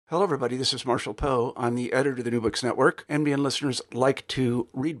Hello, everybody. This is Marshall Poe. I'm the editor of the New Books Network. NBN listeners like to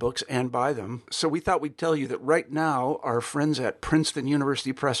read books and buy them. So we thought we'd tell you that right now, our friends at Princeton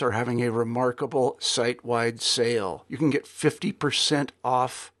University Press are having a remarkable site-wide sale. You can get 50%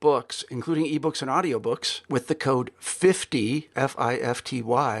 off books, including ebooks and audiobooks, with the code 50,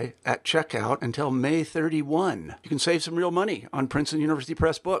 F-I-F-T-Y, at checkout until May 31. You can save some real money on Princeton University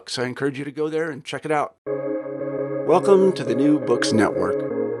Press books. I encourage you to go there and check it out. Welcome to the New Books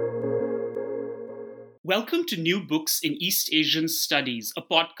Network. Welcome to New Books in East Asian Studies, a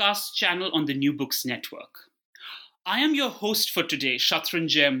podcast channel on the New Books Network. I am your host for today,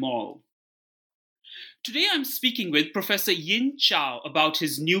 Shatrunjay Mall. Today I'm speaking with Professor Yin Chow about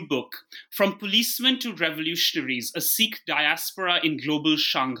his new book, From Policemen to Revolutionaries, A Sikh Diaspora in Global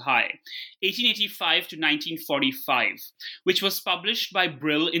Shanghai, 1885 to 1945, which was published by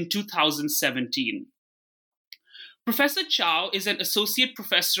Brill in 2017. Professor Chow is an associate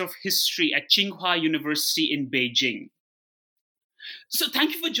professor of history at Tsinghua University in Beijing. So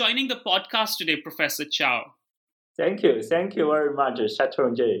thank you for joining the podcast today, Professor Chow. Thank you. Thank you very much,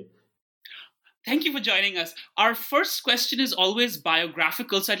 Shatrunjay. Thank you for joining us. Our first question is always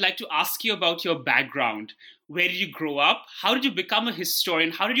biographical, so I'd like to ask you about your background. Where did you grow up? How did you become a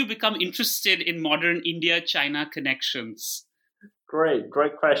historian? How did you become interested in modern India-China connections? Great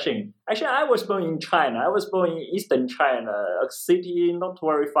question. Actually, I was born in China. I was born in eastern China, a city not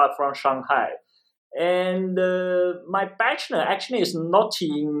very far from Shanghai. And my bachelor actually is not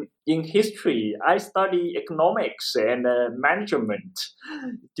in history. I study economics and management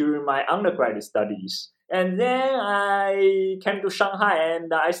during my undergraduate studies. And then I came to Shanghai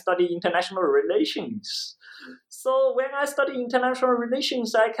and I studied international relations. So when I studied international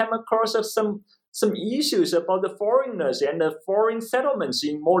relations, I came across some issues about the foreigners and the foreign settlements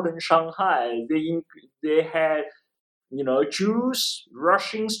in modern Shanghai. They had, Jews,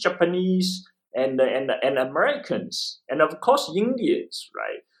 Russians, Japanese, and Americans, and of course Indians,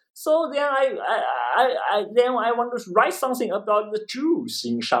 right? So then I want to write something about the Jews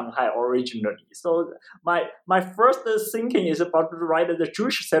in Shanghai originally. So my first thinking is about to write the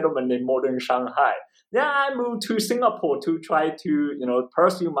Jewish settlement in modern Shanghai. Then I moved to Singapore to try to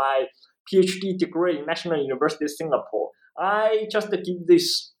pursue my PhD degree in National University of Singapore. I just give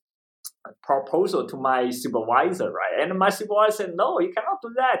this proposal to my supervisor, right? And my supervisor said, no, you cannot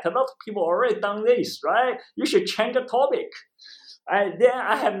do that. A lot of people already done this, right? You should change the topic. Then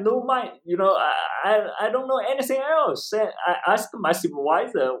I have no mind, I don't know anything else. And I asked my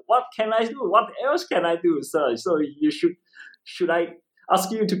supervisor, what can I do? What else can I do, sir? So should I ask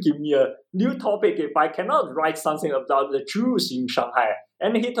you to give me a new topic if I cannot write something about the Jews in Shanghai?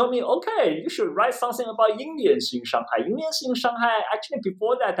 And he told me, okay, you should write something about Indians in Shanghai. Indians in Shanghai, actually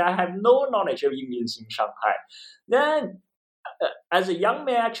before that, I have no knowledge of Indians in Shanghai. Then, as a young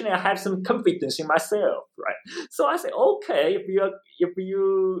man, actually, I had some confidence in myself, right? So I said, okay, if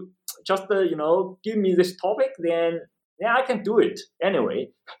you just, give me this topic, then I can do it anyway.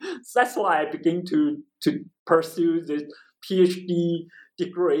 So that's why I begin to pursue this PhD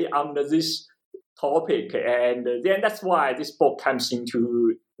degree under this topic, and then that's why this book comes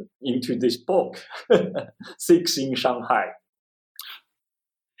into this book, Sikhs in Shanghai.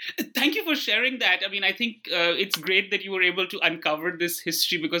 Thank you for sharing that. I mean, I think it's great that you were able to uncover this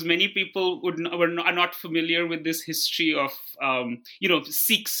history, because many people are not familiar with this history of,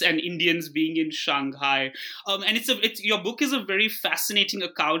 Sikhs and Indians being in Shanghai. And your book is a very fascinating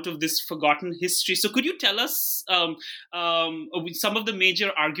account of this forgotten history. So could you tell us some of the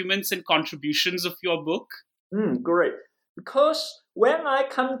major arguments and contributions of your book? Great. Because when I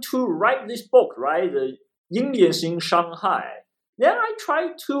come to write this book, right, the Indians in Shanghai, then I try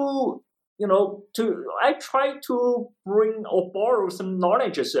to bring or borrow some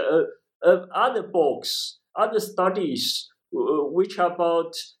knowledge of other books, other studies, which are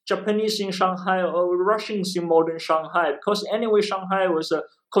about Japanese in Shanghai or Russians in modern Shanghai. Because anyway, Shanghai was a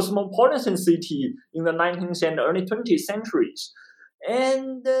cosmopolitan city in the 19th and early 20th centuries.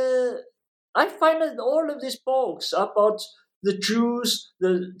 And I find that all of these books about the Jews,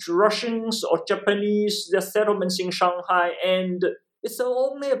 the Russians or Japanese, their settlements in Shanghai, and it's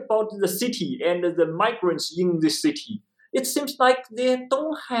only about the city and the migrants in the city. It seems like they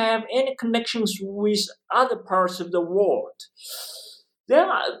don't have any connections with other parts of the world. Then,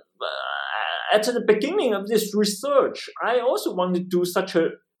 at the beginning of this research, I also want to do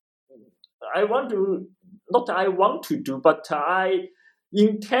I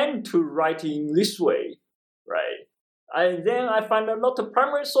intend to write in this way, right? And then I find a lot of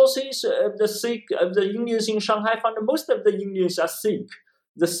primary sources of the Indians in Shanghai. I find that most of the Indians are Sikh.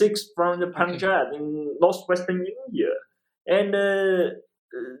 The Sikhs from the Punjab in northwestern India. And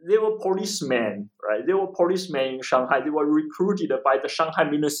they were policemen, right? They were policemen in Shanghai. They were recruited by the Shanghai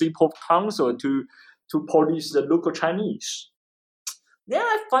Municipal Council to police the local Chinese. Then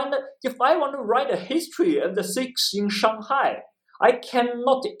I find that if I want to write a history of the Sikhs in Shanghai, I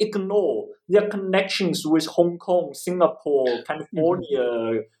cannot ignore their connections with Hong Kong, Singapore,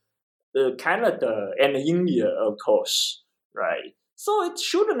 California, Canada, and India, of course, right? So it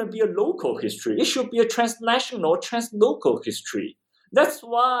shouldn't be a local history. It should be a transnational, translocal history. That's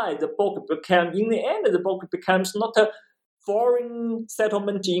why the book became, in the end, the book becomes not a foreign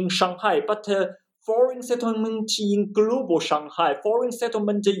settlement in Shanghai, but a foreign settlement in global Shanghai, foreign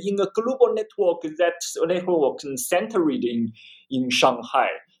settlement in a global network centered in Shanghai,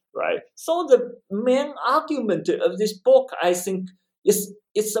 right? So the main argument of this book, I think,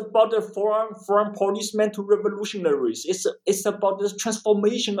 it's about the from policemen to revolutionaries. It's about the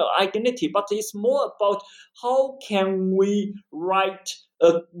transformation of identity, but it's more about how can we write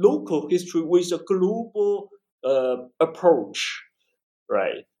a local history with a global approach,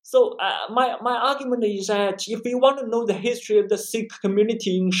 right? So my argument is that if you want to know the history of the Sikh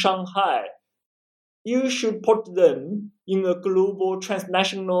community in Shanghai, you should put them in a global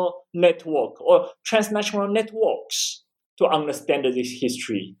transnational network or transnational networks to understand this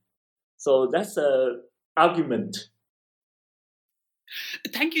history. So that's an argument.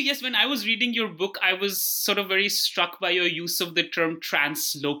 Thank you. Yes, when I was reading your book, I was sort of very struck by your use of the term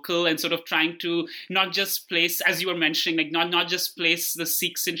translocal and sort of trying to not just place, as you were mentioning, like not just place the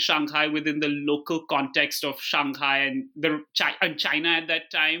Sikhs in Shanghai within the local context of Shanghai and China at that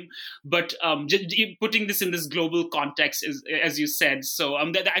time, but putting this in this global context, as you said. So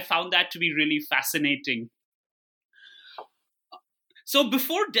I found that to be really fascinating. So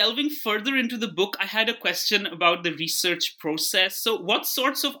before delving further into the book, I had a question about the research process. So what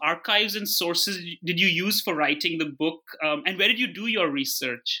sorts of archives and sources did you use for writing the book? And where did you do your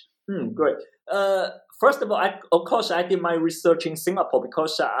research? Great. First of all, of course, I did my research in Singapore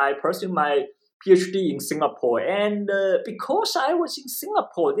because I pursued my PhD in Singapore. And because I was in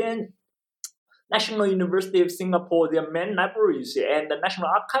Singapore, then National University of Singapore, their main libraries and the National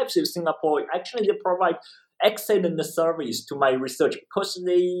Archives of Singapore, actually they provide excellent service to my research because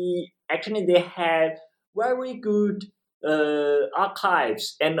they have very good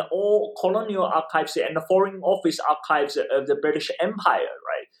archives and all colonial archives and foreign office archives of the British Empire,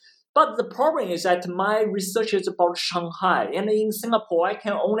 right? But the problem is that my research is about Shanghai, and in Singapore I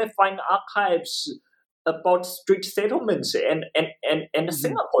can only find archives about street settlements and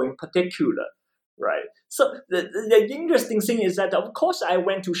Singapore in particular. Right. So the interesting thing is that, of course, I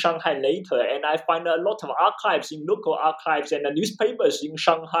went to Shanghai later and I find a lot of archives in local archives and the newspapers in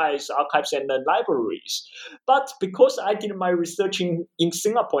Shanghai's archives and the libraries. But because I did my research in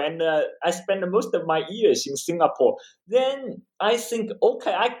Singapore and I spent most of my years in Singapore, then I think,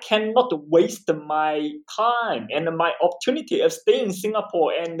 okay, I cannot waste my time and my opportunity of staying in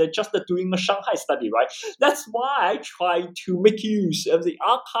Singapore and just doing a Shanghai study, right? That's why I try to make use of the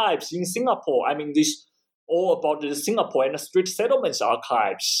archives in Singapore. I mean, this all about the Singapore and the street settlements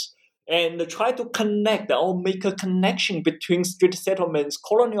archives, and try to connect or make a connection between street settlements,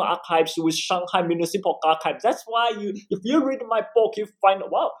 colonial archives with Shanghai Municipal Archives. That's why if you read my book, you find,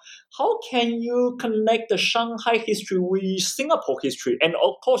 wow, how can you connect the Shanghai history with Singapore history? And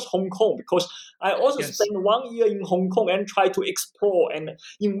of course, Hong Kong, because I also spent 1 year in Hong Kong and try to explore and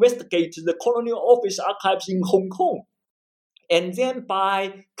investigate the colonial office archives in Hong Kong. And then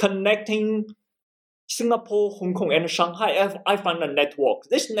by connecting Singapore, Hong Kong, and Shanghai, I found a network.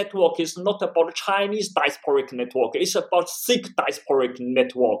 This network is not about Chinese diasporic network. It's about Sikh diasporic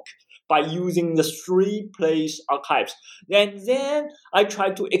network by using the three-place archives. And then I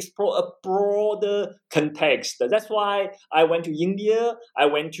try to explore a broader context. That's why I went to India. I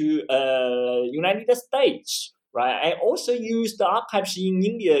went to United States. Right. I also used the archives in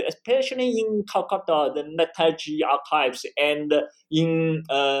India, especially in Calcutta, the Netaji archives, and in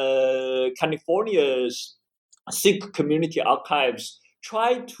California's Sikh community archives.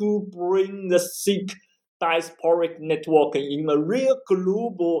 Try to bring the Sikh diasporic network in a real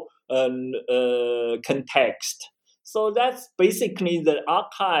global context. So that's basically the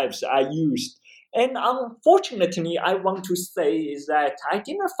archives I used. And unfortunately, I want to say is that I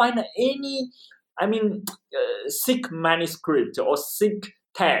didn't find any Sikh manuscript or Sikh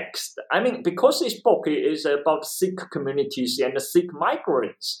text. Because this book is about Sikh communities and Sikh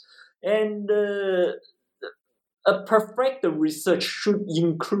migrants, and a perfect research should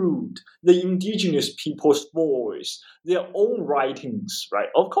include the indigenous people's voice, their own writings, right?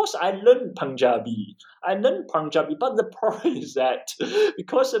 Of course, I learned Punjabi, but the problem is that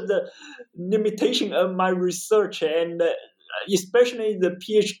because of the limitation of my research and especially the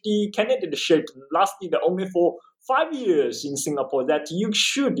PhD candidateship lasted only for 5 years in Singapore, that you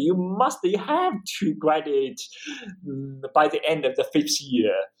have to graduate by the end of the 5th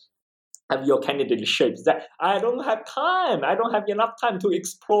year of your candidateship. That I don't have time. I don't have enough time to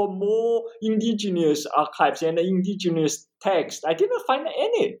explore more indigenous archives and indigenous texts. I didn't find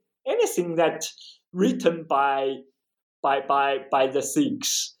anything that written by the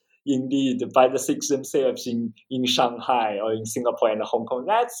Sikhs. Indeed, by the Sikhs themselves in Shanghai or in Singapore and Hong Kong.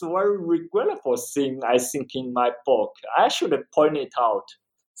 That's a very regrettable thing, I think, in my book. I should point it out.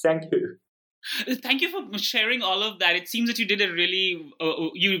 Thank you. Thank you for sharing all of that. It seems that you did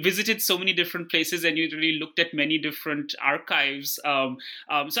you visited so many different places and you really looked at many different archives. So,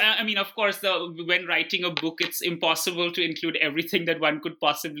 I mean, of course, when writing a book, it's impossible to include everything that one could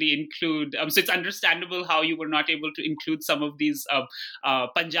possibly include. So it's understandable how you were not able to include some of these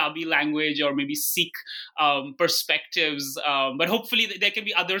Punjabi language or maybe Sikh perspectives. But hopefully there can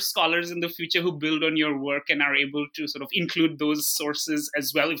be other scholars in the future who build on your work and are able to sort of include those sources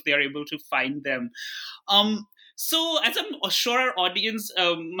as well if they are able to find them. So as I'm sure our audience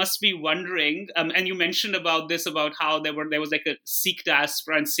must be wondering, and you mentioned about how there was like a Sikh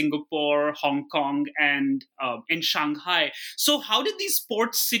diaspora in Singapore, Hong Kong, and in Shanghai. So how did these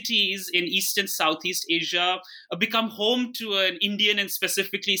port cities in East and Southeast Asia become home to an Indian and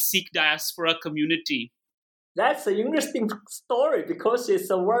specifically Sikh diaspora community? That's an interesting story because it's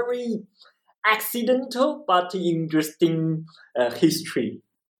a very accidental but interesting history.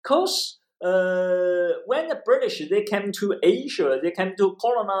 Because when the British, they came to Asia, they came to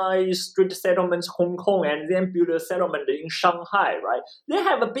colonize street settlements Hong Kong and then build a settlement in Shanghai, right? They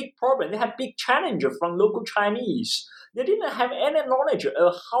have a big problem. They have big challenge from local Chinese. They didn't have any knowledge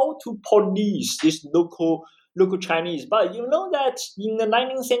of how to police this local Chinese. But you know that in the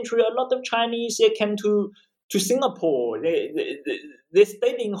 19th century, a lot of Chinese, they came to Singapore. They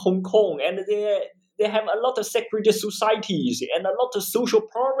stayed in Hong Kong and they have a lot of secret societies and a lot of social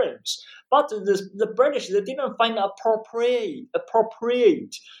problems. But the British, they didn't find appropriate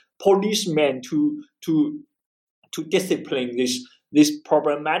policemen to discipline these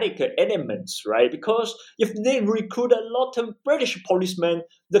problematic elements, right? Because if they recruit a lot of British policemen,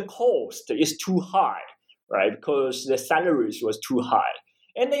 the cost is too high, right? Because the salaries was too high.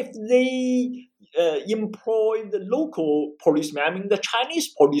 And if they employ the local policemen, I mean the Chinese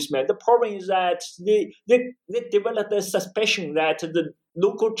policemen, the problem is that they developed a suspicion that the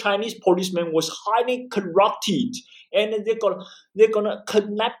local Chinese policeman was highly corrupted, and they're gonna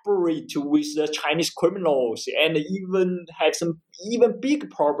collaborate with the Chinese criminals, and even have some even big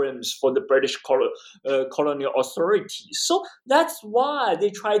problems for the British colonial authorities. So that's why they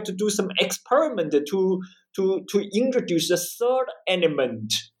try to do some experiment to introduce a third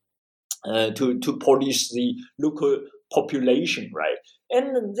element to police the local population, right?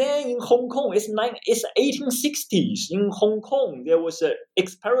 And then in Hong Kong, it's 1860s. In Hong Kong, there was an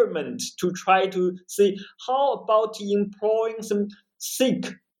experiment to try to see how about employing some Sikh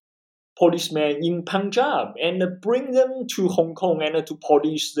policemen in Punjab and bring them to Hong Kong and to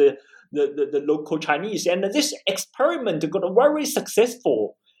police the local Chinese. And this experiment got very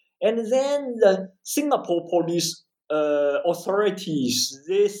successful. And then the Singapore police authorities,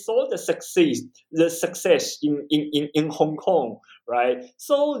 they saw the success in Hong Kong, right?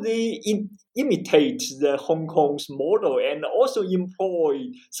 So they imitate the Hong Kong's model and also employ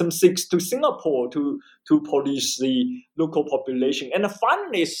some Sikhs to Singapore to police the local population. And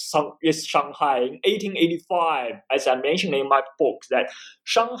finally, is Shanghai in 1885, as I mentioned in my book, that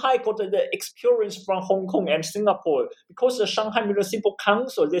Shanghai got the experience from Hong Kong and Singapore because the Shanghai Municipal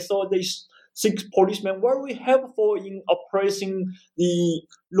Council, they saw these Sikh policemen very helpful in oppressing the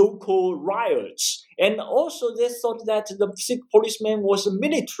local riots. And also they thought that the Sikh policeman was a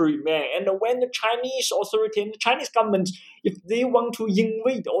military man. And when the Chinese authority and the Chinese government, if they want to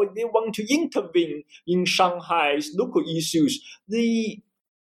invade or they want to intervene in Shanghai's local issues, the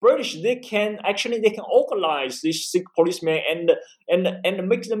British, they can organize these Sikh policemen and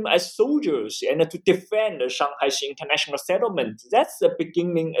make them as soldiers and to defend Shanghai's international settlement. That's the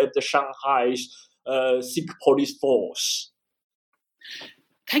beginning of the Shanghai's Sikh police force.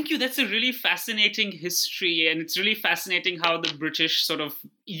 Thank you. That's a really fascinating history, and it's really fascinating how the British sort of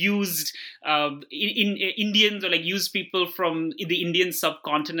used Indians, or like used people from the Indian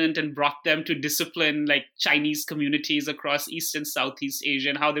subcontinent and brought them to discipline like Chinese communities across East and Southeast Asia,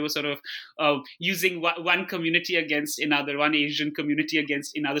 and how they were sort of using one community against another, one Asian community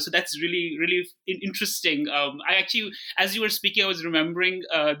against another. So that's really, really interesting. I actually, as you were speaking, I was remembering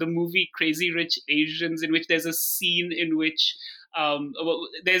the movie Crazy Rich Asians, in which there's a scene in which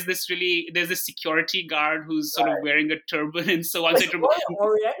there's this security guard who's sort of wearing a turban and so on. It's very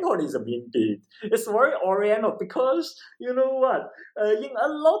Orientalism indeed. It's very Oriental because you know what? In a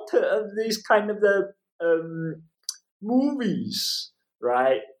lot of these kind of the movies,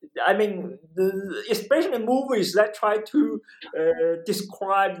 right? I mean, especially movies that try to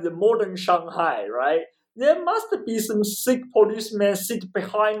describe the modern Shanghai, right? There must be some Sikh policemen sit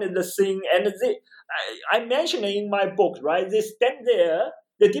behind the scene, and I mentioned in my book, right? They stand there.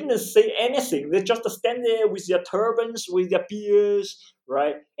 They didn't say anything. They just stand there with their turbans, with their beards,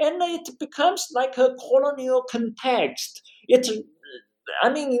 right? And it becomes like a colonial context. In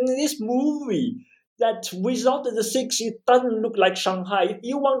this movie, that without the Sikhs, it doesn't look like Shanghai. If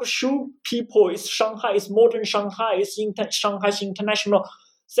you want to show people it's Shanghai, it's modern Shanghai, it's Shanghai's international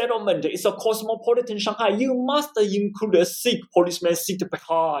settlement, it's a cosmopolitan Shanghai, you must include a Sikh policeman sit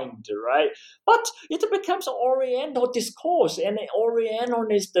behind, right? But it becomes an Oriental discourse and an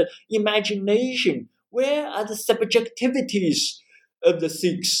Orientalist imagination. Where are the subjectivities of the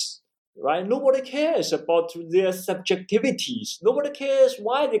Sikhs? Right? Nobody cares about their subjectivities. Nobody cares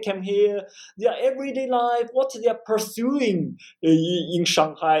why they came here, their everyday life, what they are pursuing in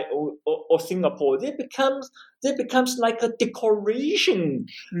Shanghai or Singapore. They becomes like a decoration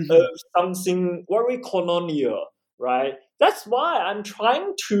of something very colonial, right? That's why I'm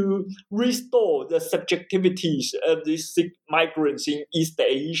trying to restore the subjectivities of these Sikh migrants in East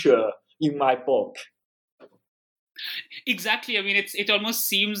Asia in my book. Exactly. I mean, it almost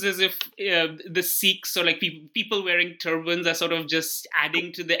seems as if the Sikhs or like people wearing turbans are sort of just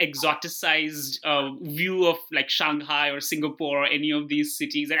adding to the exoticized view of like Shanghai or Singapore or any of these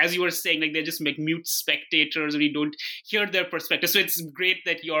cities. And as you were saying, like they're just like mute spectators and you don't hear their perspective. So it's great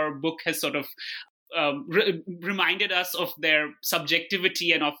that your book has sort of reminded us of their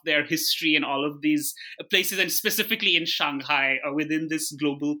subjectivity and of their history and all of these places, and specifically in Shanghai within this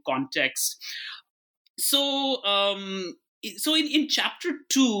global context. So in chapter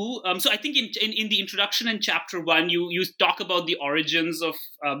 2, so I think in the introduction in chapter 1, you talk about the origins of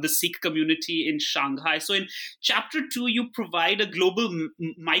the Sikh community in Shanghai. So in chapter 2, you provide a global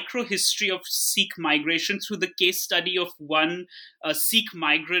micro history of Sikh migration through the case study of one Sikh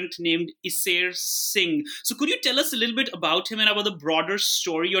migrant named Isair Singh. So could you tell us a little bit about him and about the broader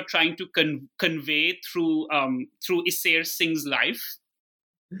story you're trying to convey through Isair Singh's life?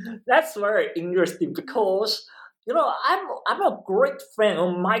 That's very interesting because I'm a great fan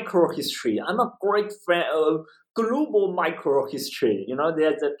of microhistory. I'm a great fan of global microhistory.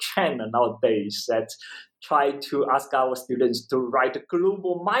 There's a trend nowadays that try to ask our students to write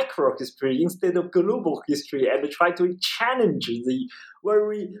global microhistory instead of global history, and try to challenge the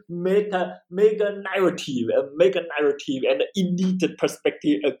very mega narrative and elite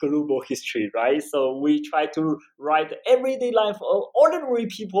perspective of global history, right? So we try to write everyday life of ordinary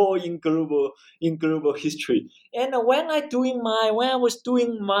people in global history. And when I was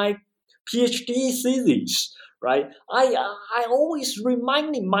doing my PhD thesis, right, I always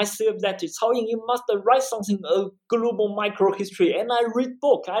reminding myself that it's how you must write something of global microhistory. And I read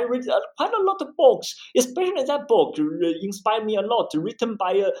quite a lot of books, especially that book inspired me a lot, written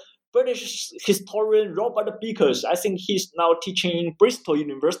by a British historian, Robert Beakers. I think he's now teaching in Bristol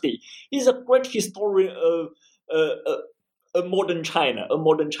University. He's a great historian of modern China,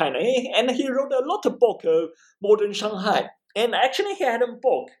 and he wrote a lot of book of modern Shanghai. And actually, he had a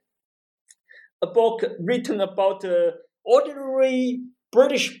book written about ordinary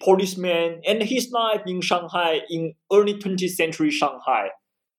British policeman and his life in Shanghai in early 20th century Shanghai.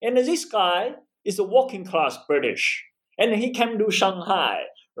 And this guy is a working class British, and he came to Shanghai,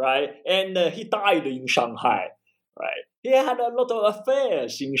 right? And he died in Shanghai, right? He had a lot of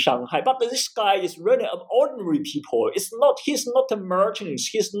affairs in Shanghai, but this guy is really an ordinary people. He's not a merchant.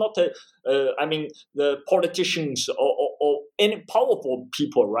 He's not the politicians or any powerful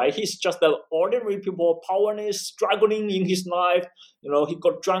people, right? He's just an ordinary people, powerless, struggling in his life. He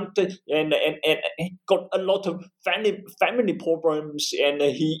got drunk and he got a lot of family problems, and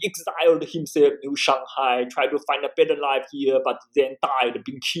he exiled himself to Shanghai, tried to find a better life here, but then died,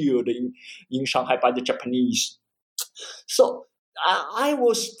 being killed in Shanghai by the Japanese. So I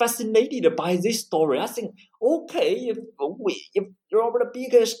was fascinated by this story. I think, okay, if Robert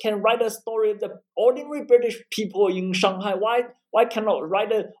Beakers can write a story of the ordinary British people in Shanghai, why cannot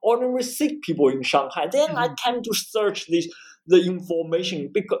write an ordinary Sikh people in Shanghai? Then I came to search the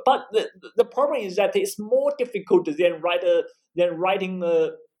information. But the problem is that it's more difficult than writing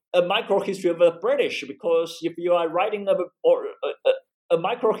a microhistory of the British, because if you are writing a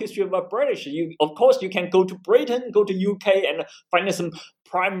micro history of a British, of course you can go to Britain, go to UK, and find some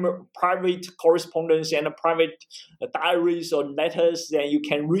private correspondence and private diaries or letters. Then you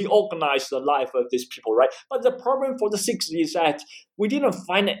can reorganize the life of these people, right? But the problem for the Sikhs is that we didn't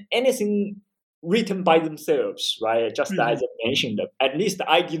find anything written by themselves, right? Just as I mentioned, at least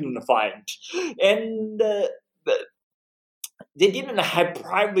I didn't find, and they didn't have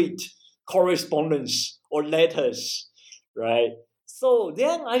private correspondence or letters, right? So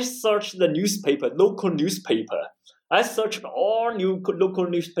then I searched the newspaper, local newspaper. I searched all local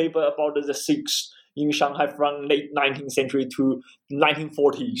newspaper about the Sikhs in Shanghai from late 19th century to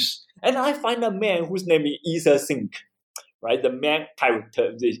 1940s, and I find a man whose name is Isa Singh, right? The main character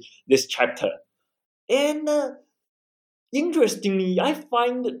of this chapter. And interestingly, I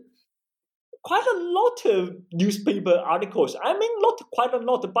find quite a lot of newspaper articles. I mean, not quite a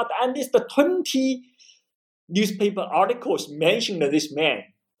lot, but at least 20 newspaper articles mentioned this man.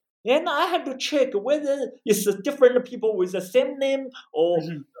 And I had to check whether it's different people with the same name or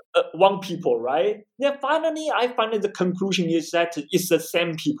one people, right? Then finally, I find the conclusion is that it's the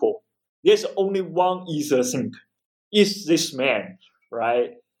same people. There's only one Isa Singh. It's this man,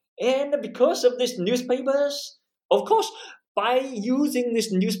 right? And because of these newspapers, of course, by using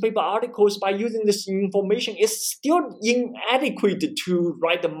these newspaper articles, by using this information, it's still inadequate to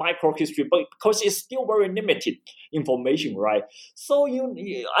write the microhistory, but because it's still very limited information, right? So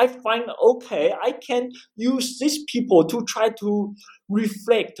I find, okay, I can use these people to try to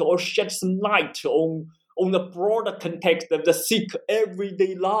reflect or shed some light on the broader context of the Sikh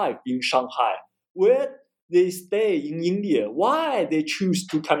everyday life in Shanghai, where they stay in India, why they choose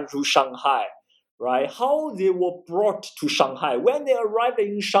to come to Shanghai, right? How they were brought to Shanghai. When they arrived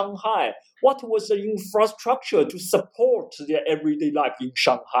in Shanghai, what was the infrastructure to support their everyday life in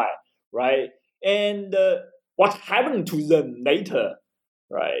Shanghai, right? And what happened to them later,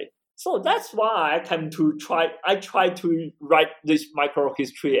 right? So that's why I try to write this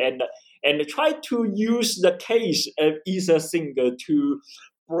microhistory and try to use the case of Isa Singh to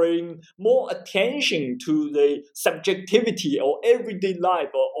bring more attention to the subjectivity or everyday life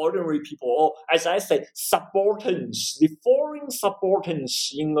of ordinary people, or as I say, subalterns, the foreign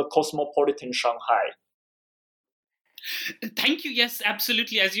subalterns in the cosmopolitan Shanghai. Thank you. Yes,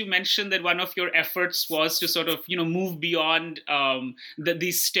 absolutely. As you mentioned, that one of your efforts was to sort of, move beyond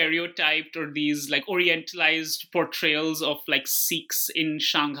these stereotyped or these like orientalized portrayals of like Sikhs in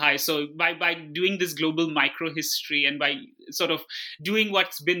Shanghai. So by doing this global microhistory and by sort of doing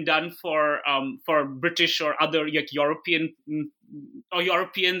what's been done for British or other like European or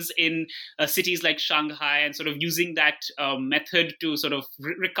Europeans in cities like Shanghai, and sort of using that method to sort of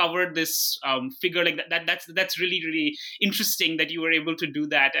recover this figure like that's really, really interesting that you were able to do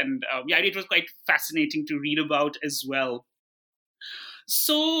that. And it was quite fascinating to read about as well.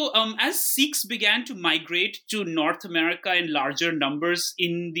 So as Sikhs began to migrate to North America in larger numbers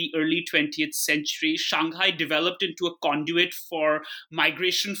in the early 20th century, Shanghai developed into a conduit for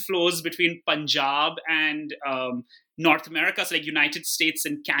migration flows between Punjab and North America, so like United States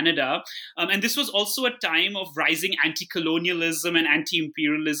and Canada. And this was also a time of rising anti-colonialism and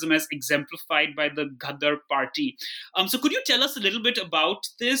anti-imperialism as exemplified by the Ghadar Party. So could you tell us a little bit about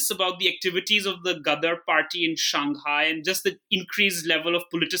this, about the activities of the Ghadar Party in Shanghai and just the increased level of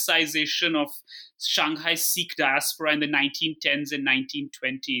politicization of Shanghai Sikh diaspora in the 1910s and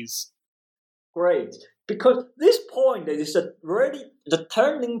 1920s? Great. Because this point is really the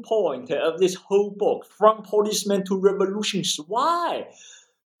turning point of this whole book, from policemen to revolutions. Why?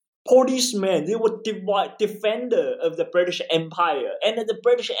 Policemen, they were defender of the British Empire, and the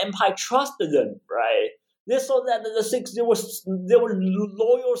British Empire trusted them, right? They saw that the Sikhs, they were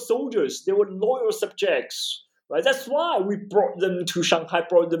loyal soldiers, they were loyal subjects, right? That's why we brought them to Shanghai,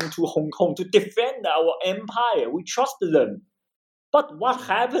 brought them to Hong Kong to defend our empire. We trusted them. But what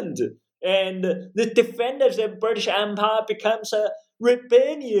happened? And the defenders of the British Empire becomes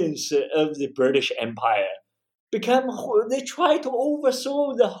rebellions of the British Empire. They try to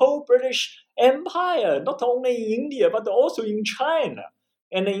overthrow the whole British Empire, not only in India, but also in China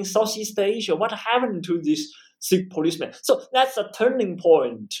and in Southeast Asia. What happened to these Sikh policemen? So that's a turning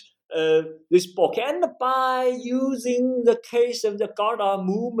point of this book. And by using the case of the Ghadar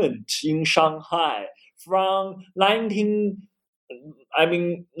movement in Shanghai from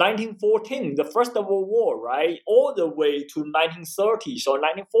 1914, the First World War, right, all the way to 1930s or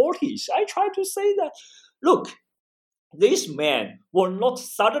 1940s, I try to say that, look, these men will not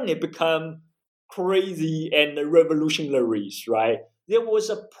suddenly become crazy and revolutionaries, right? There was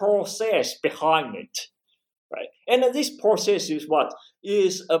a process behind it. right? And this process is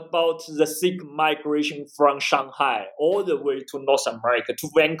about the Sikh migration from Shanghai all the way to North America, to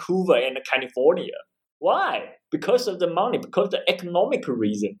Vancouver and California. Why? Because of the money, because of the economic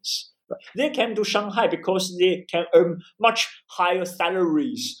reasons. Right? They came to Shanghai because they can earn much higher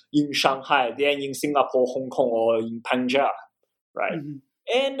salaries in Shanghai than in Singapore, Hong Kong, or in Punjab, right?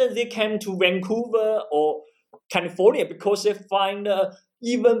 And they came to Vancouver or California because they find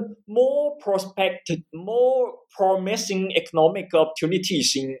even more more promising economic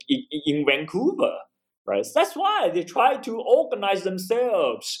opportunities in Vancouver. Right. That's why they try to organize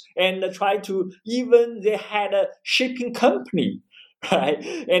themselves and they had a shipping company, right?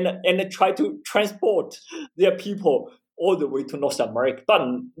 And they try to transport their people all the way to North America. But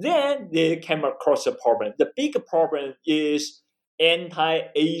then they came across a problem. The big problem is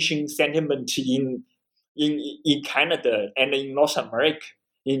anti-Asian sentiment in Canada and in North America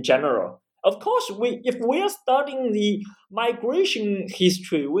in general. Of course, if we are studying the migration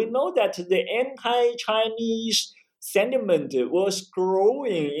history, we know that the anti-Chinese sentiment was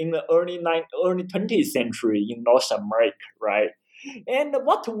growing in the early 20th century in North America, right? And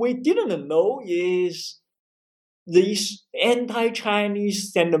what we didn't know is this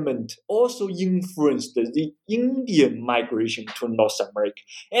anti-Chinese sentiment also influenced the Indian migration to North America.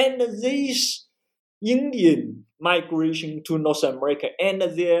 And this Indian migration to North America and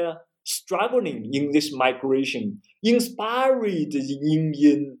their struggling in this migration inspired the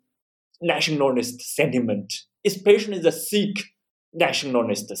Indian nationalist sentiment, especially the Sikh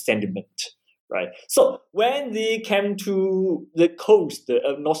nationalist sentiment, right? So when they came to the coast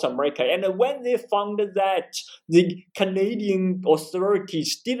of North America and when they found that the Canadian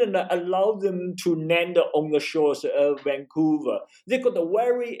authorities didn't allow them to land on the shores of Vancouver, they got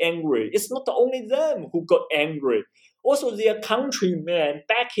very angry. It's not only them who got angry. Also, their countrymen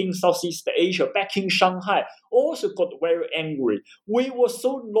back in Southeast Asia, back in Shanghai, also got very angry. We were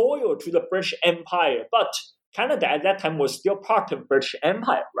so loyal to the British Empire, but Canada at that time was still part of British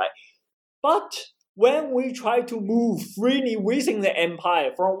Empire, right? But when we try to move freely within the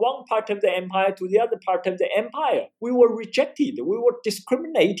empire, from one part of the empire to the other part of the empire, we were rejected, we were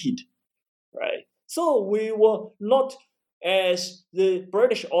discriminated, right? So we were not, as the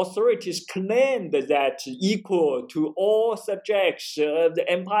British authorities claimed, that equal to all subjects of the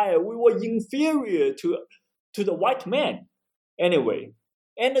empire. We were inferior to the white man. Anyway,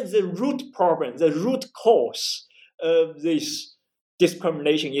 and the root problem, the root cause of this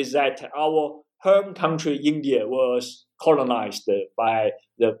discrimination is that our home country, India, was colonized by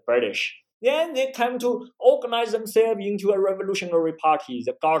the British. Then they came to organize themselves into a revolutionary party,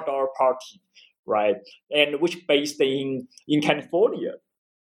 the Ghadar Party, right? And which based in California.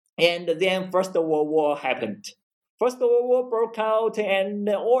 And then First World War happened. First World War broke out, and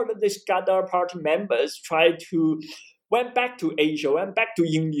all of these Ghadar Party members went back to Asia, went back to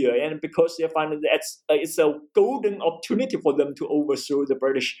India, and because they found that it's a golden opportunity for them to overthrow the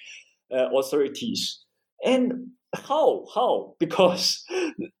British authorities. And how? Because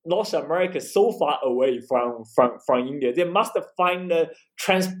North America is so far away from India. They must find a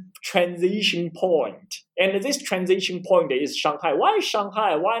transition point. And this transition point is Shanghai. Why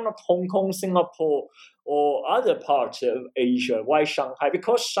Shanghai? Why not Hong Kong, Singapore, or other parts of Asia? Why Shanghai?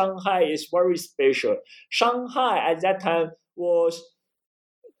 Because Shanghai is very special. Shanghai at that time was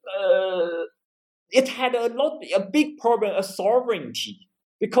it had a big problem of sovereignty.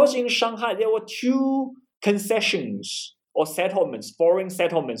 Because in Shanghai there were two concessions or settlements, foreign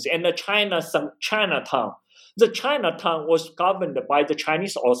settlements, and Chinatown. The Chinatown was governed by the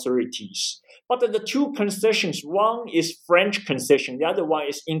Chinese authorities. But the two concessions, one is French concession, the other one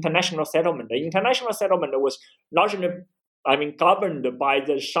is international settlement. The international settlement was largely, governed by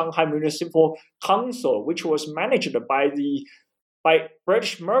the Shanghai Municipal Council, which was managed by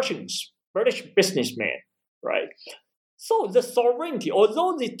British merchants, British businessmen, right? So the sovereignty,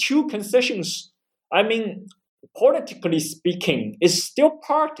 although the two concessions, politically speaking, is still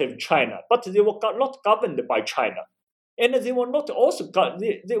part of China, but they were not governed by China, and they were not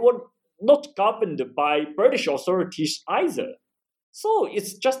governed by British authorities either. So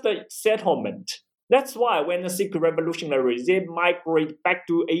it's just a settlement. That's why when the Sikh revolutionaries, they migrate back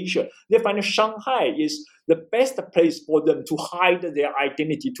to Asia, they find Shanghai is the best place for them to hide their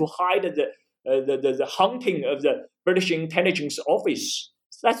identity, to hide the hunting of the British intelligence office.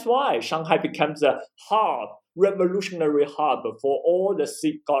 That's why Shanghai becomes a hub, revolutionary hub for all the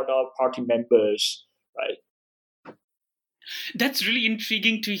Sikh Ghadar Party members, right? That's really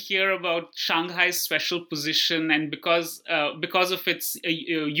intriguing to hear about Shanghai's special position, and because of its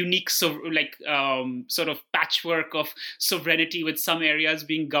unique sort of patchwork of sovereignty, with some areas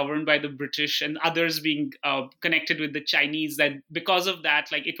being governed by the British and others being connected with the Chinese. That because of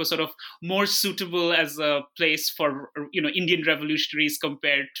that, like it was sort of more suitable as a place for Indian revolutionaries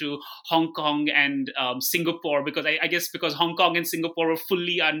compared to Hong Kong and Singapore, because I guess because Hong Kong and Singapore were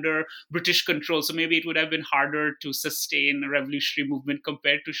fully under British control, so maybe it would have been harder to sustain a revolutionary movement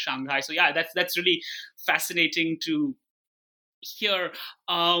compared to Shanghai. So yeah, that's really fascinating to hear.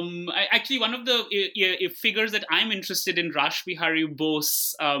 Actually, one of the figures that I'm interested in, Rash Bihari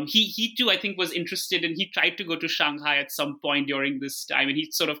Bose, he too, I think, was interested, and he tried to go to Shanghai at some point during this time, and he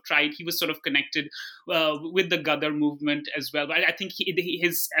was sort of connected with the Gadar movement as well. But I think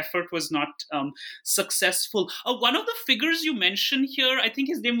his effort was not successful. One of the figures you mentioned here, I think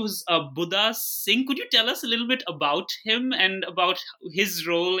his name was Buddha Singh. Could you tell us a little bit about him and about his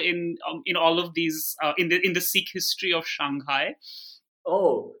role in all of these in the Sikh history of Shanghai?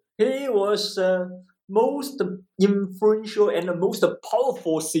 Oh, he was the most influential and the most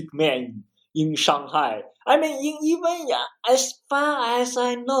powerful Sikh man in Shanghai. I mean, even as far as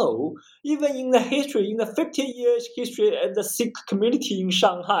I know, even in the 50 years history of the Sikh community in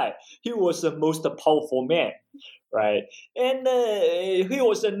Shanghai, he was the most powerful man, right? And he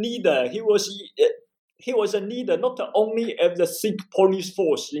was a leader. He was a leader not only of the Sikh police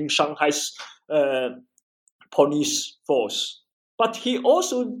force in Shanghai's police force, but he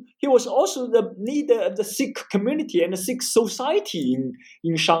was also the leader of the Sikh community and the Sikh society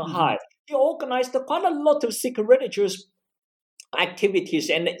in Shanghai. Mm-hmm. He organized quite a lot of Sikh religious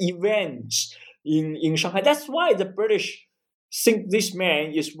activities and events in Shanghai. That's why the British think this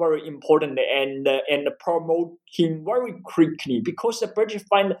man is very important and promote him very quickly, because the British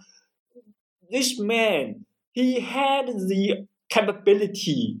find this man, he had the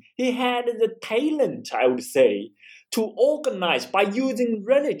capability, he had the talent, I would say, to organize, by using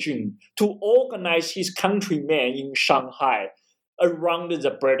religion, to organize his countrymen in Shanghai around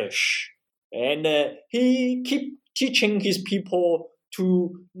the British. And he keep teaching his people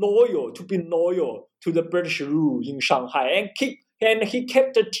to be loyal to the British rule in Shanghai, and he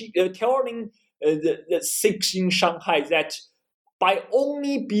kept telling the Sikhs in Shanghai that by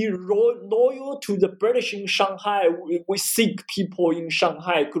only be loyal to the British in Shanghai, we Sikh people in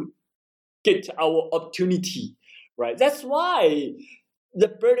Shanghai could get our opportunity. Right. That's why the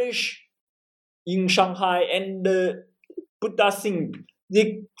British in Shanghai and the Buddha Singh,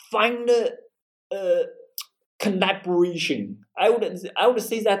 they find collaboration. I would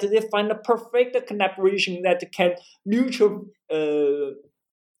say that they find a perfect collaboration that can mutual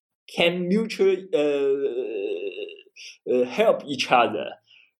help each other.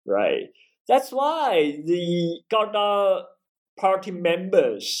 Right. That's why the Gadar party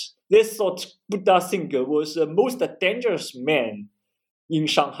members, they thought Buddha Singh was the most dangerous man in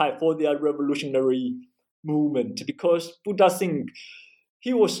Shanghai for their revolutionary movement, because Buddha Singh,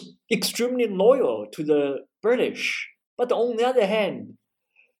 he was extremely loyal to the British. But on the other hand,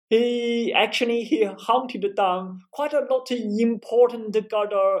 he hunted down quite a lot of important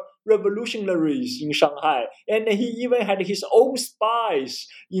Gadar revolutionaries in Shanghai, and he even had his own spies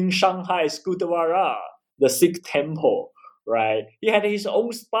in Shanghai's Gurdwara, the Sikh temple. Right, he had his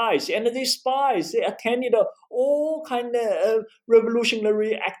own spies, and these spies, they attended all kind of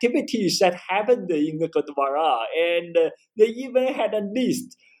revolutionary activities that happened in the Gurdwara, and they even had a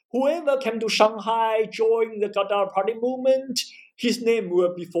list. Whoever came to Shanghai, join the Gadar party movement, his name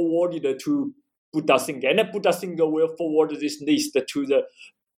will be forwarded to Buddha Singh, and Buddha Singh will forward this list to the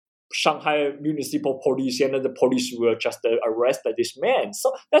Shanghai municipal police, and the police will just arrest this man.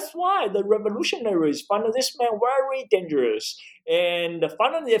 So that's why the revolutionaries found this man very dangerous. And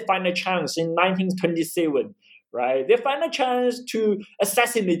finally, they find a chance in 1927, right? They find a chance to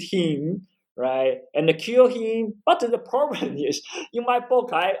assassinate him, right, and kill him. But the problem is, in my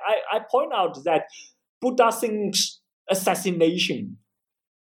book, I point out that Buddha Singh's assassination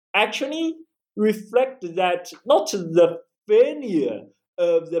actually reflect that not the failure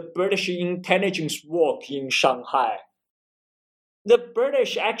of the British intelligence work in Shanghai. The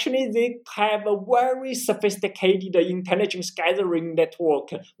British actually, they have a very sophisticated intelligence gathering network,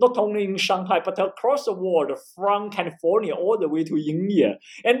 not only in Shanghai, but across the world, from California all the way to India.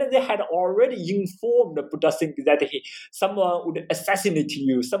 And they had already informed Buddha Singh that someone would assassinate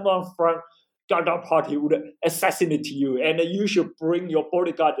you, someone from Gadar party would assassinate you, and you should bring your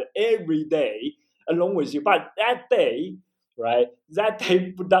bodyguard every day along with you. But that day, right,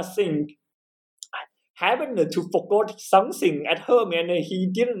 Buddha Singh happened to forget something at home, and he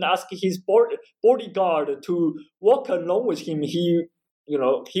didn't ask his bodyguard to walk along with him. He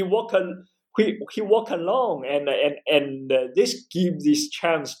walked along, and this gives this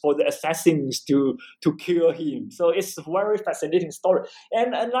chance for the assassins to kill him. So it's a very fascinating story.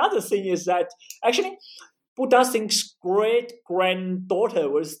 And another thing is that actually Buddha Singh's great-granddaughter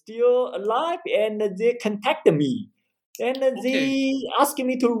was still alive, and they contacted me. And they asked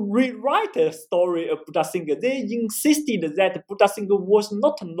me to rewrite the story of Buddha Singh. They insisted that Buddha Singh was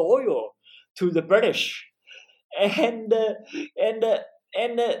not loyal to the British. And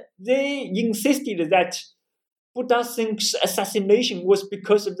they insisted that Buddha Singh's assassination was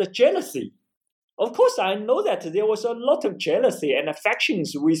because of the jealousy. Of course, I know that there was a lot of jealousy and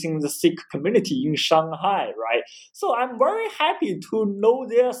factions within the Sikh community in Shanghai, right? So I'm very happy to know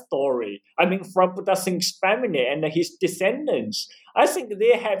their story. I mean, from Buddha Singh's family and his descendants. I think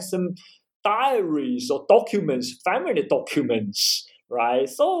they have some diaries or documents, family documents, right?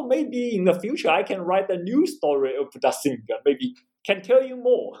 So maybe in the future I can write a new story of Buddha Singh, maybe can tell you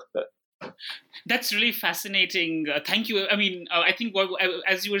more. That's really fascinating. Thank you. I mean, I think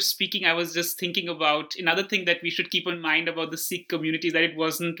as you were speaking, I was just thinking about another thing that we should keep in mind about the Sikh community, that it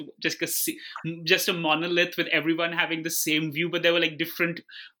wasn't just a monolith with everyone having the same view, but there were like different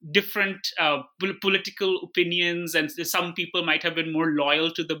political opinions, and some people might have been more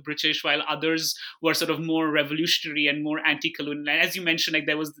loyal to the British, while others were sort of more revolutionary and more anti-colonial. And as you mentioned, like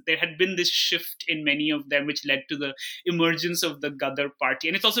there had been this shift in many of them, which led to the emergence of the Ghadar party.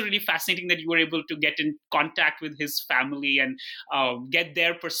 And it's also really fascinating that you were able to get in contact with his family and get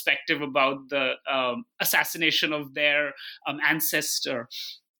their perspective about the assassination of their ancestor.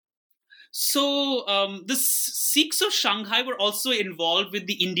 So the Sikhs of Shanghai were also involved with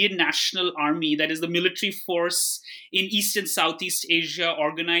the Indian National Army, that is the military force in East and Southeast Asia,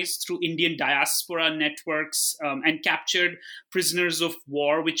 organized through Indian diaspora networks, and captured prisoners of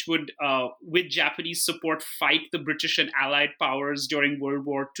war, which would, with Japanese support, fight the British and Allied powers during World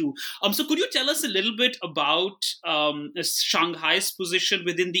War II. So could you tell us a little bit about Shanghai's position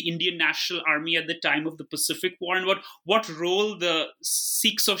within the Indian National Army at the time of the Pacific War, and what role the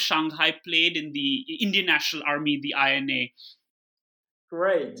Sikhs of Shanghai played in the Indian National Army, the INA?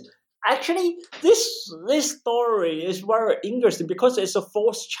 Great. Actually, this story is very interesting because it's the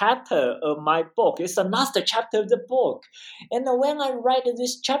fourth chapter of my book. It's the last chapter of the book. And when I write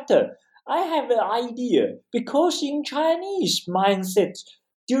this chapter, I have an idea, because in Chinese mindset,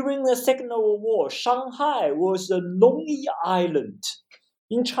 during the Second World War, Shanghai was a lonely island.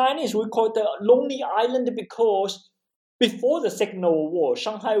 In Chinese, we call it a lonely island because before the Second World War,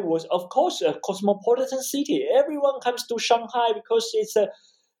 Shanghai was, of course, a cosmopolitan city. Everyone comes to Shanghai because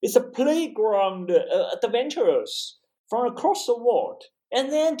it's a playground, adventurers from across the world.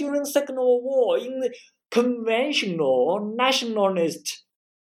 And then during the Second World War, in the conventional or nationalist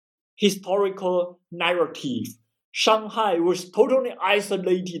historical narrative, Shanghai was totally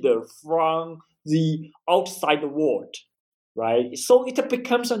isolated from the outside world, right? So it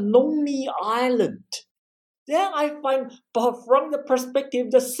becomes a lonely island. Then I find, but from the perspective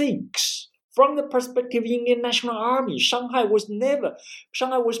of the Sikhs, from the perspective of the Indian National Army, Shanghai was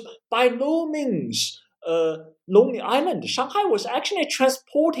by no means a lonely island. Shanghai was actually a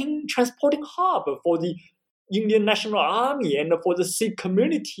transporting hub for the Indian National Army and for the Sikh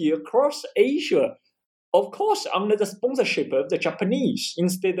community across Asia, of course, under the sponsorship of the Japanese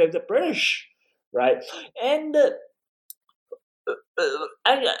instead of the British, right? And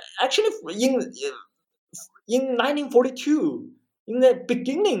actually, in 1942, in the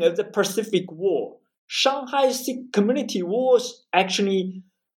beginning of the Pacific War, Shanghai Sikh community was actually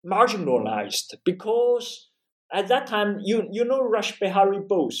marginalized because at that time, you know Rash Behari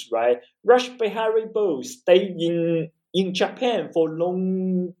Bose, right? Rash Behari Bose stayed in Japan for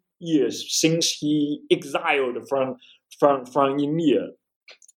long years since he exiled from India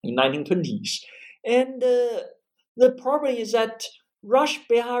in 1920s. And the problem is that Rash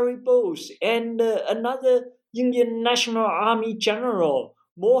Behari Bose and another Indian National Army general,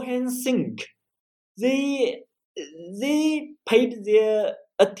 Mohan Singh, they paid their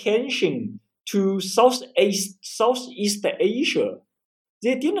attention to Southeast Asia.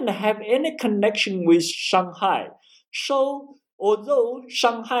 They didn't have any connection with Shanghai. So, although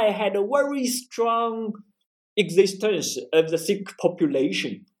Shanghai had a very strong existence of the Sikh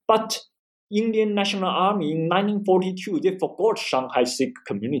population, but Indian National Army in 1942, they forgot Shanghai Sikh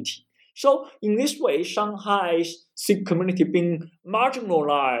community. So in this way, Shanghai's Sikh community being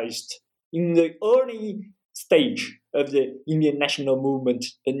marginalized in the early stage of the Indian National Movement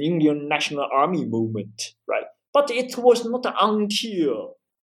and Indian National Army movement, right? But it was not until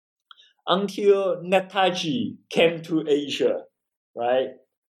until Netaji came to Asia, right?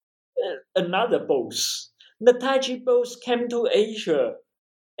 Another boss. Netaji boss came to Asia,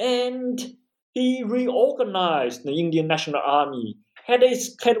 and he reorganized the Indian National Army, had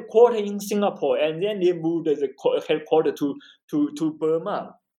its headquarters in Singapore, and then they moved the headquarters to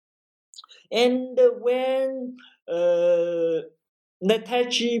Burma. And when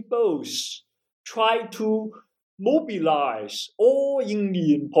Netaji boss tried to mobilize all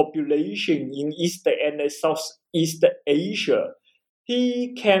Indian population in East and Southeast Asia,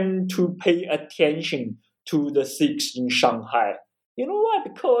 he came to pay attention to the Sikhs in Shanghai. You know why?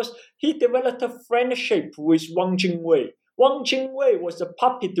 Because he developed a friendship with Wang Jingwei. Wang Jingwei was a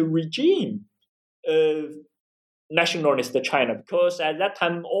puppet regime of nationalist China, because at that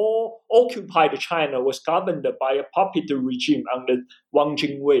time all occupied China was governed by a puppet regime under Wang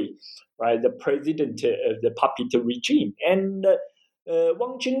Jingwei, right, the president of the puppet regime. And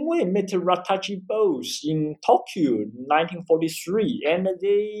Wang Jingwei met Netaji boss in Tokyo in 1943, and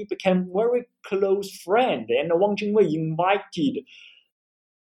they became very close friends. And Wang Jingwei invited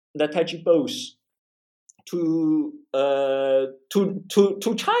Netaji boss to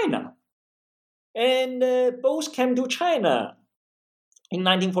China. And both came to China in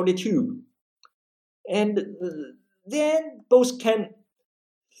 1942. And then both came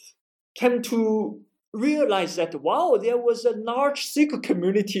to realize that, wow, there was a large Sikh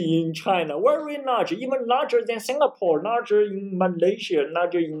community in China, very large, even larger than Singapore, larger in Malaysia,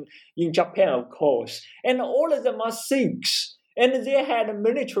 larger in Japan, of course. And all of them are Sikhs. And they had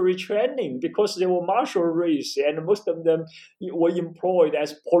military training because they were martial race, and most of them were employed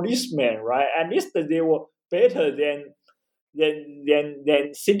as policemen, right? At least they were better than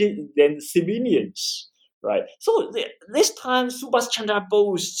civilians, right? So this time, Subhas Chandra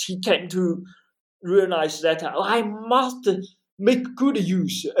Bose, he came to realize that I must make good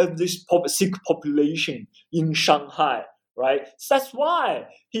use of this Sikh population in Shanghai. Right, so that's why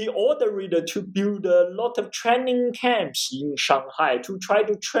he ordered to build a lot of training camps in Shanghai to try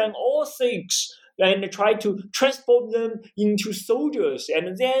to train all Sikhs and try to transform them into soldiers,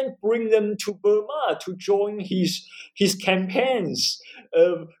 and then bring them to Burma to join his campaigns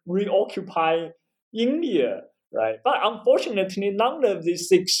of reoccupying India. Right, but unfortunately, none of these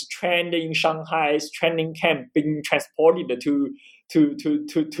Sikhs trained in Shanghai's training camp being transported to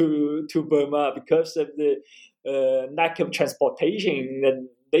Burma because of the lack of transportation in the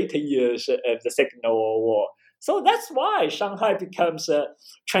later years of the Second World War. So that's why Shanghai becomes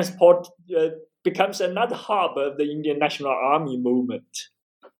another hub of the Indian National Army movement.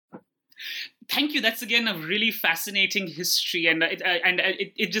 Thank you. That's again a really fascinating history, and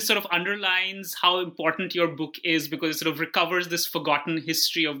it just sort of underlines how important your book is, because it sort of recovers this forgotten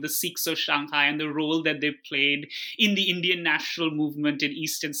history of the Sikhs of Shanghai and the role that they played in the Indian national movement in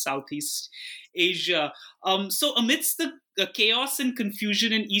East and Southeast Asia. So amidst the chaos and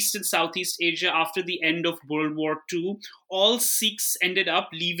confusion in East and Southeast Asia after the end of World War II, all Sikhs ended up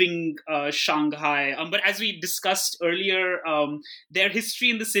leaving Shanghai. But as we discussed earlier, their history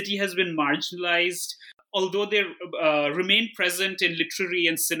in the city has been marginalized, although they remain present in literary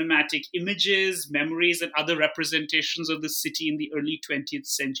and cinematic images, memories, and other representations of the city in the early 20th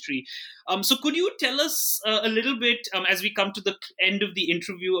century. So could you tell us a little bit, as we come to the end of the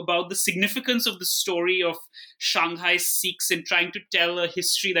interview, about the significance of the story of Shanghai Sikhs in trying to tell a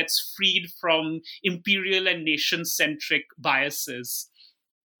history that's freed from imperial and nation-centric biases?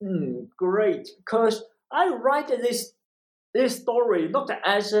 Great, because I write this story not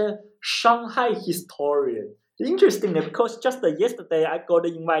as a Shanghai historian. Interesting, because just yesterday I got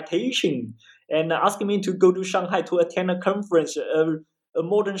an invitation and asked me to go to Shanghai to attend a conference of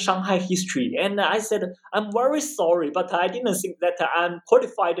modern Shanghai history. And I said, I'm very sorry, but I didn't think that I'm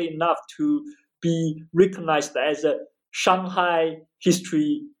qualified enough to be recognized as a Shanghai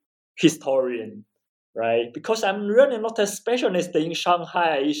historian. Right? Because I'm really not a specialist in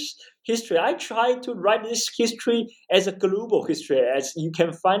Shanghai history. I try to write this history as a global history, as you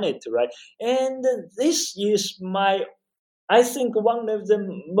can find it, right? And this is I think one of the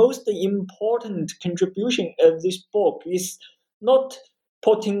most important contribution of this book is not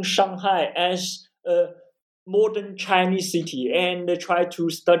putting Shanghai as a modern Chinese city and try to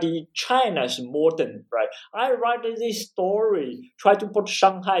study China's modern, right? I write this story, try to put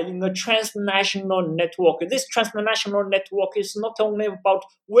Shanghai in a transnational network. This transnational network is not only about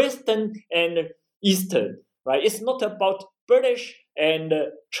Western and Eastern, right? It's not about British and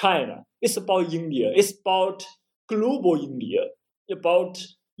China. It's about India. It's about global India, about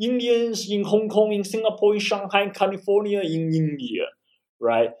Indians in Hong Kong, in Singapore, in Shanghai, in California, in India,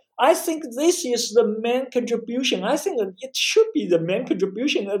 right? I think this is the main contribution. I think it should be the main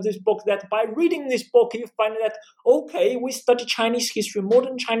contribution of this book, that by reading this book, you find that, okay, we study Chinese history,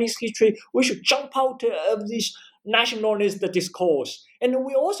 modern Chinese history, we should jump out of this nationalist discourse. And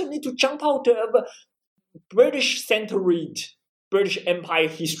we also need to jump out of British-centered British Empire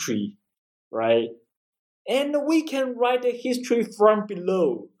history, right? And we can write a history from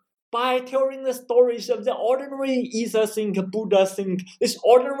below by telling the stories of the ordinary Isa think, Buddha think, these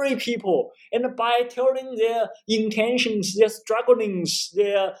ordinary people, and by telling their intentions, their strugglings,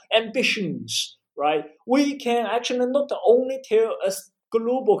 their ambitions, right? We can actually not only tell a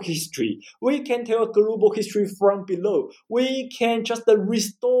global history, we can tell global history from below. We can just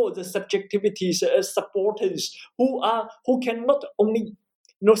restore the subjectivities as supporters who can not only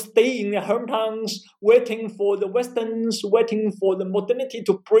stay in their hometowns, waiting for the Westerns, waiting for the modernity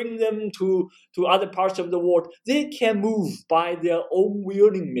to bring them to other parts of the world. They can move by their own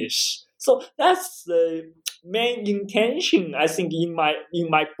willingness. So that's the main intention, I think, in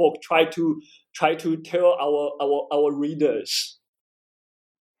my book. Try to tell our readers.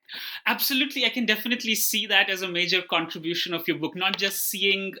 Absolutely, I can definitely see that as a major contribution of your book, not just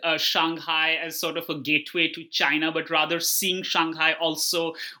seeing Shanghai as sort of a gateway to China, but rather seeing Shanghai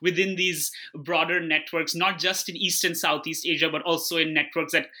also within these broader networks, not just in East and Southeast Asia, but also in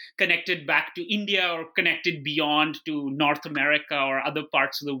networks that connected back to India or connected beyond to North America or other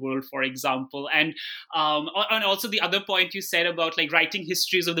parts of the world, for example. And also the other point you said about like writing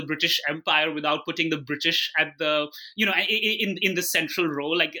histories of the British Empire without putting the British at the, in the central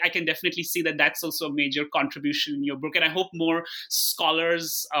role. Like I can definitely see that that's also a major contribution in your book. And I hope more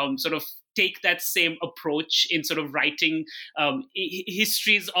scholars sort of take that same approach in sort of writing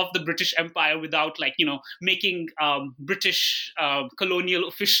histories of the British Empire without making British colonial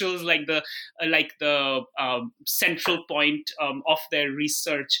officials like the central point of their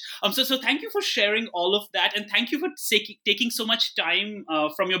research. So thank you for sharing all of that, and thank you for taking so much time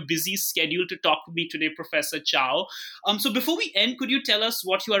from your busy schedule to talk to me today, Professor Chow. So before we end, could you tell us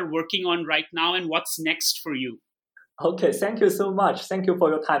what you are working on right now and what's next for you? Okay, thank you so much. Thank you for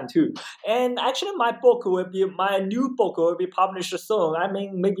your time too. And actually, my new book will be published soon. I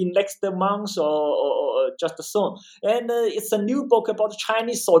mean, maybe next month or just soon. And it's a new book about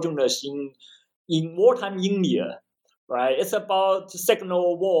Chinese sojourners in wartime India. Right? It's about the Second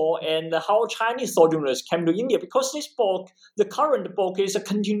World War and how Chinese sojourners came to India. Because this book, the current book, is a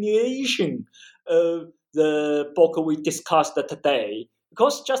continuation of the book we discussed today.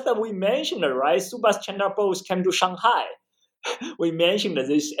 Because just as we mentioned, right, Subhas Chandra Bose came to Shanghai. We mentioned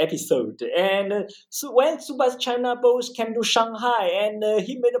this episode. And so when Subhas Chandra Bose came to Shanghai and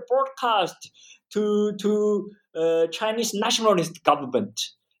he made a broadcast to Chinese nationalist government,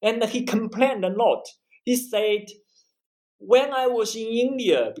 and he complained a lot. He said, when I was in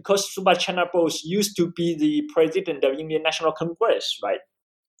India, because Subhas Chandra Bose used to be the president of Indian National Congress, right,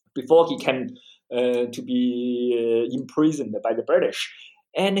 before he came to be imprisoned by the British.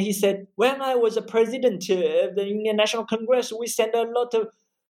 And he said, when I was a president of the Indian National Congress, we sent a lot of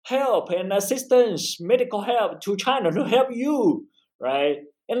help and assistance, medical help to China to help you, right?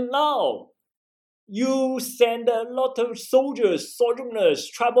 And now you send a lot of soldiers,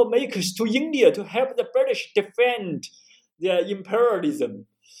 sojourners, troublemakers to India to help the British defend their imperialism.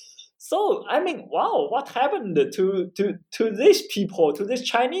 So, I mean, wow, what happened to these people, to these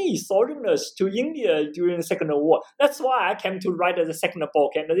Chinese sojourners to India during the Second World War? That's why I came to write the second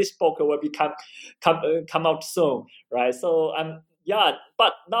book, and this book will come out soon, right? So,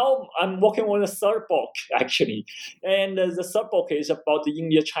 but now I'm working on the third book, actually. And the third book is about the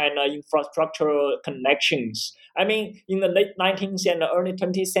India-China infrastructural connections. I mean, in the late 19th and early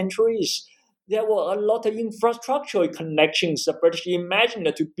 20th centuries, there were a lot of infrastructural connections the British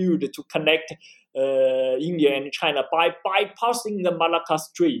imagined to build to connect India and China by bypassing the Malacca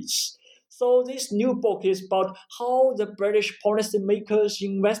Straits. So this new book is about how the British policymakers,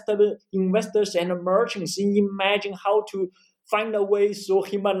 investors, and merchants imagine how to find a way through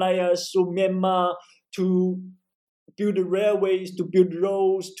Himalayas, through Myanmar, to build railways, to build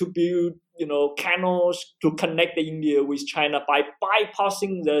roads, to build canals to connect India with China by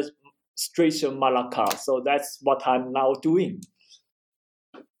bypassing the Straits of Malacca. So that's what I'm now doing.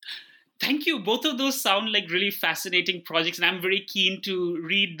 Thank you. Both of those sound like really fascinating projects, and I'm very keen to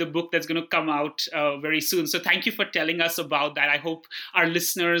read the book that's going to come out very soon. So thank you for telling us about that. I hope our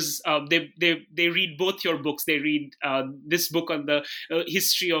listeners, they read both your books. They read this book on the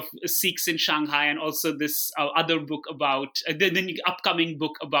history of Sikhs in Shanghai, and also this other book about the upcoming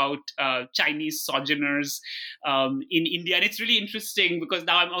book about Chinese sojourners in India. And it's really interesting because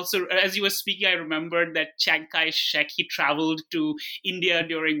now I'm also, as you were speaking, I remembered that Chiang Kai-shek, he traveled to India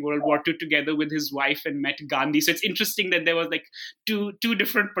during World War II together with his wife and met Gandhi. So it's interesting that there was like two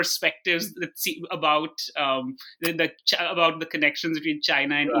different perspectives that about about the connections between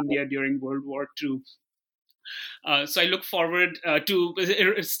China and India during World War II. So I look forward to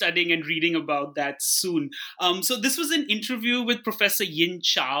studying and reading about that soon. So this was an interview with Professor Yin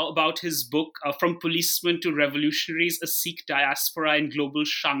Chao about his book, From Policemen to Revolutionaries, A Sikh Diaspora in Global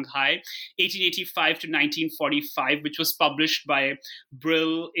Shanghai, 1885 to 1945, which was published by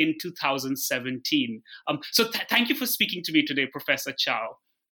Brill in 2017. So thank you for speaking to me today, Professor Chao.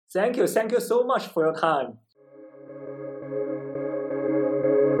 Thank you. Thank you so much for your time.